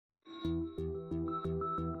The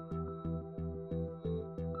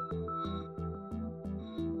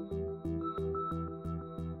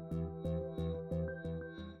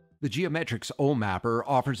Geometrix OhmMapper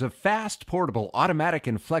offers a fast, portable, automatic,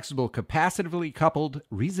 and flexible capacitively coupled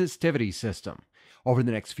resistivity system. Over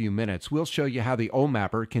the next few minutes, we'll show you how the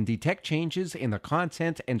OhmMapper can detect changes in the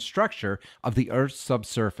content and structure of the Earth's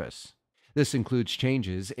subsurface. This includes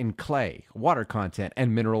changes in clay, water content,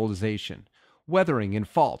 and mineralization, weathering in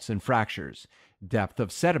faults and fractures, depth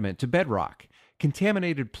of sediment to bedrock,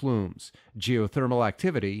 contaminated plumes, geothermal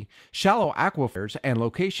activity, shallow aquifers, and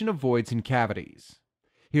location of voids and cavities.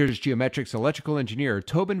 Here's Geometrix electrical engineer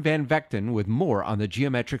Tobin Van Vechten with more on the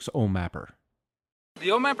Geometrix OhmMapper. The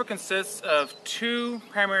OhmMapper consists of two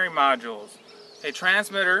primary modules, a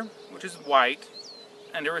transmitter, which is white,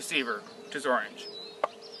 and a receiver, which is orange.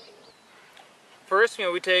 First,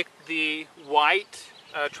 we take the white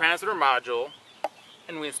transmitter module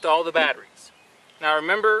and we install the batteries. Now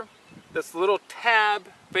remember, this little tab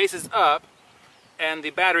faces up and the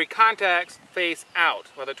battery contacts face out,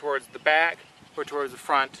 whether towards the back or towards the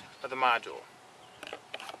front of the module.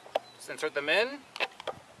 Just insert them in,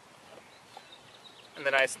 and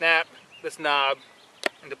then I snap this knob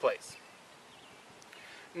into place.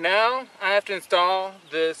 Now I have to install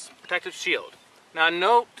this protective shield. Now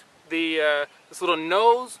note this little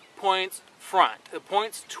nose points front. It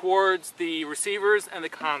points towards the receivers and the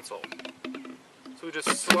console. So we just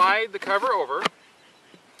slide the cover over,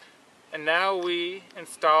 and now we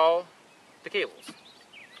install the cables.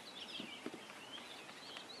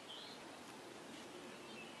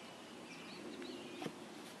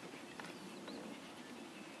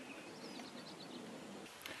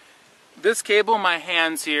 This cable in my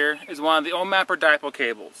hands here is one of the OhmMapper dipole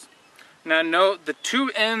cables. Now note the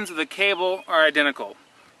two ends of the cable are identical.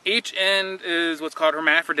 Each end is what's called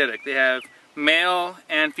hermaphroditic. They have male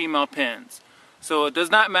and female pins. So it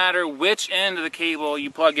does not matter which end of the cable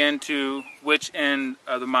you plug into which end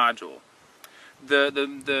of the module.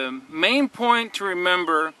 The main point to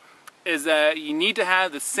remember is that you need to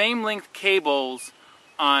have the same length cables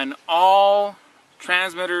on the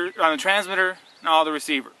transmitter and all the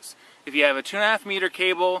receivers. If you have a 2.5 meter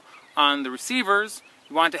cable on the receivers,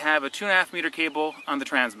 you want to have a 2.5 meter cable on the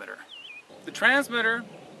transmitter. The transmitter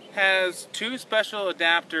has two special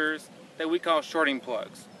adapters that we call shorting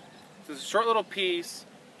plugs. So it's a short little piece,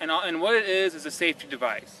 and what it is a safety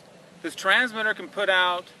device. This transmitter can put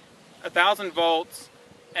out 1,000 volts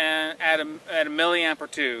and at a milliamp or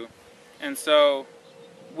two, and so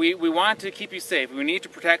we want to keep you safe. We need to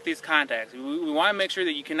protect these contacts. We want to make sure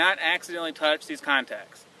that you cannot accidentally touch these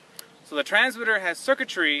contacts. So the transmitter has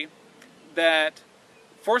circuitry that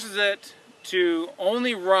forces it to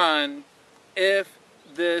only run if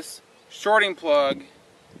this shorting plug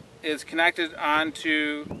is connected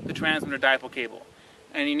onto the transmitter dipole cable.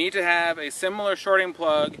 And you need to have a similar shorting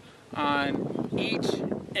plug on each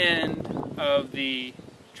end of the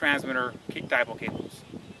transmitter dipole cables.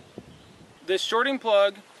 This shorting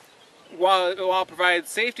plug, while it provides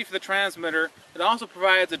safety for the transmitter, it also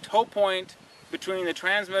provides a tow point between the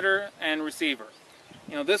transmitter and receiver.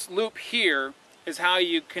 This loop here is how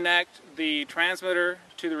you connect the transmitter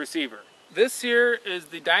to the receiver. This here is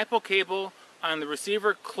the dipole cable on the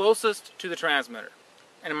receiver closest to the transmitter.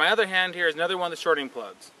 And in my other hand here is another one of the shorting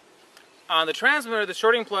plugs. On the transmitter, the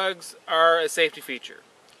shorting plugs are a safety feature.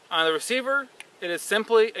 On the receiver, it is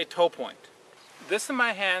simply a tow point. This in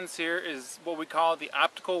my hands here is what we call the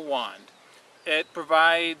Optical Wand. It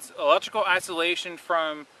provides electrical isolation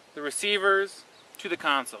from the receivers to the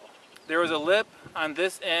console. There is a lip on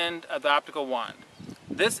this end of the optical wand.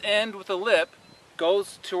 This end with the lip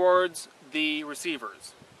goes towards the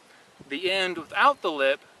receivers. The end without the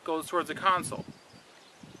lip goes towards the console.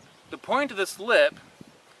 The point of this lip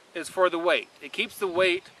is for the weight. It keeps the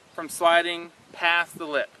weight from sliding past the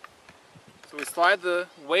lip. So we slide the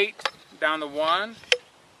weight down the wand,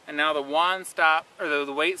 and now the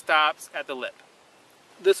weight stops at the lip.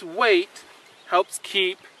 This weight helps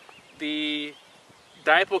keep the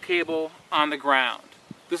dipole cable on the ground.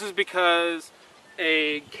 This is because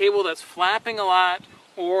a cable that's flapping a lot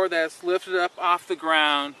or that's lifted up off the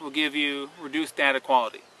ground will give you reduced data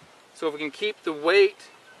quality. So if we can keep the weight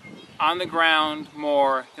on the ground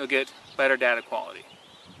more, you'll get better data quality.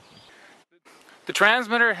 The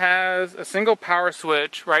transmitter has a single power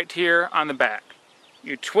switch right here on the back.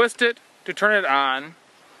 You twist it to turn it on,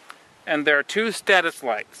 and there are two status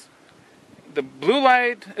lights. The blue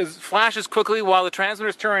light flashes quickly while the transmitter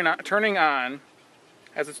is turning on,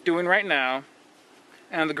 as it's doing right now,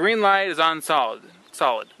 and the green light is on solid.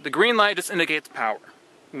 The green light just indicates power.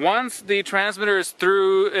 Once the transmitter is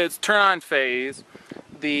through its turn-on phase,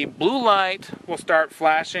 the blue light will start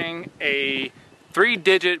flashing a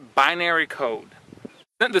 3-digit binary code.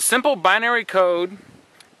 The simple binary code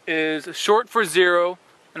is short for 0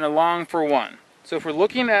 and a long for 1. So if we're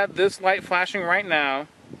looking at this light flashing right now,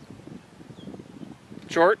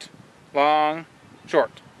 short, long,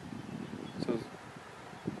 short. So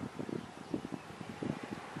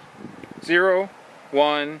 0,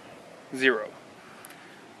 1, 0.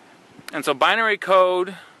 And so binary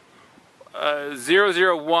code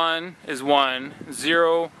 001 is 1,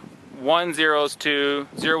 010 is 2,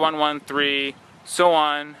 0113, so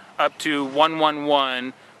on up to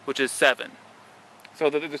 111, which is 7. So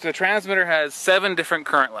the transmitter has 7 different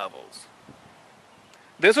current levels.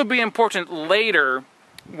 This will be important later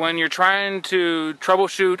when you're trying to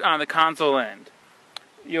troubleshoot on the console end.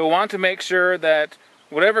 You'll want to make sure that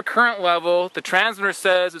whatever current level the transmitter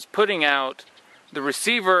says it's putting out, the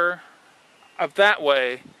receiver of that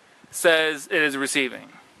way says it is receiving.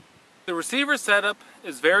 The receiver setup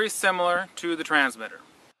is very similar to the transmitter.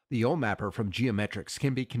 The OhmMapper from Geometrics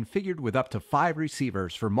can be configured with up to 5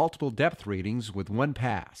 receivers for multiple depth readings with one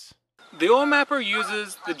pass. The OhmMapper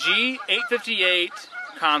uses the G858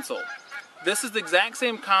 console. This is the exact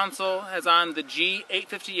same console as on the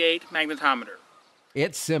G858 magnetometer.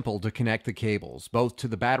 It's simple to connect the cables, both to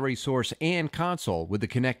the battery source and console, with the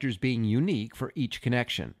connectors being unique for each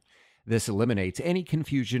connection. This eliminates any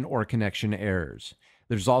confusion or connection errors.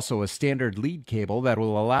 There's also a standard lead cable that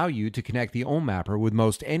will allow you to connect the OhmMapper with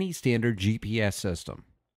most any standard GPS system.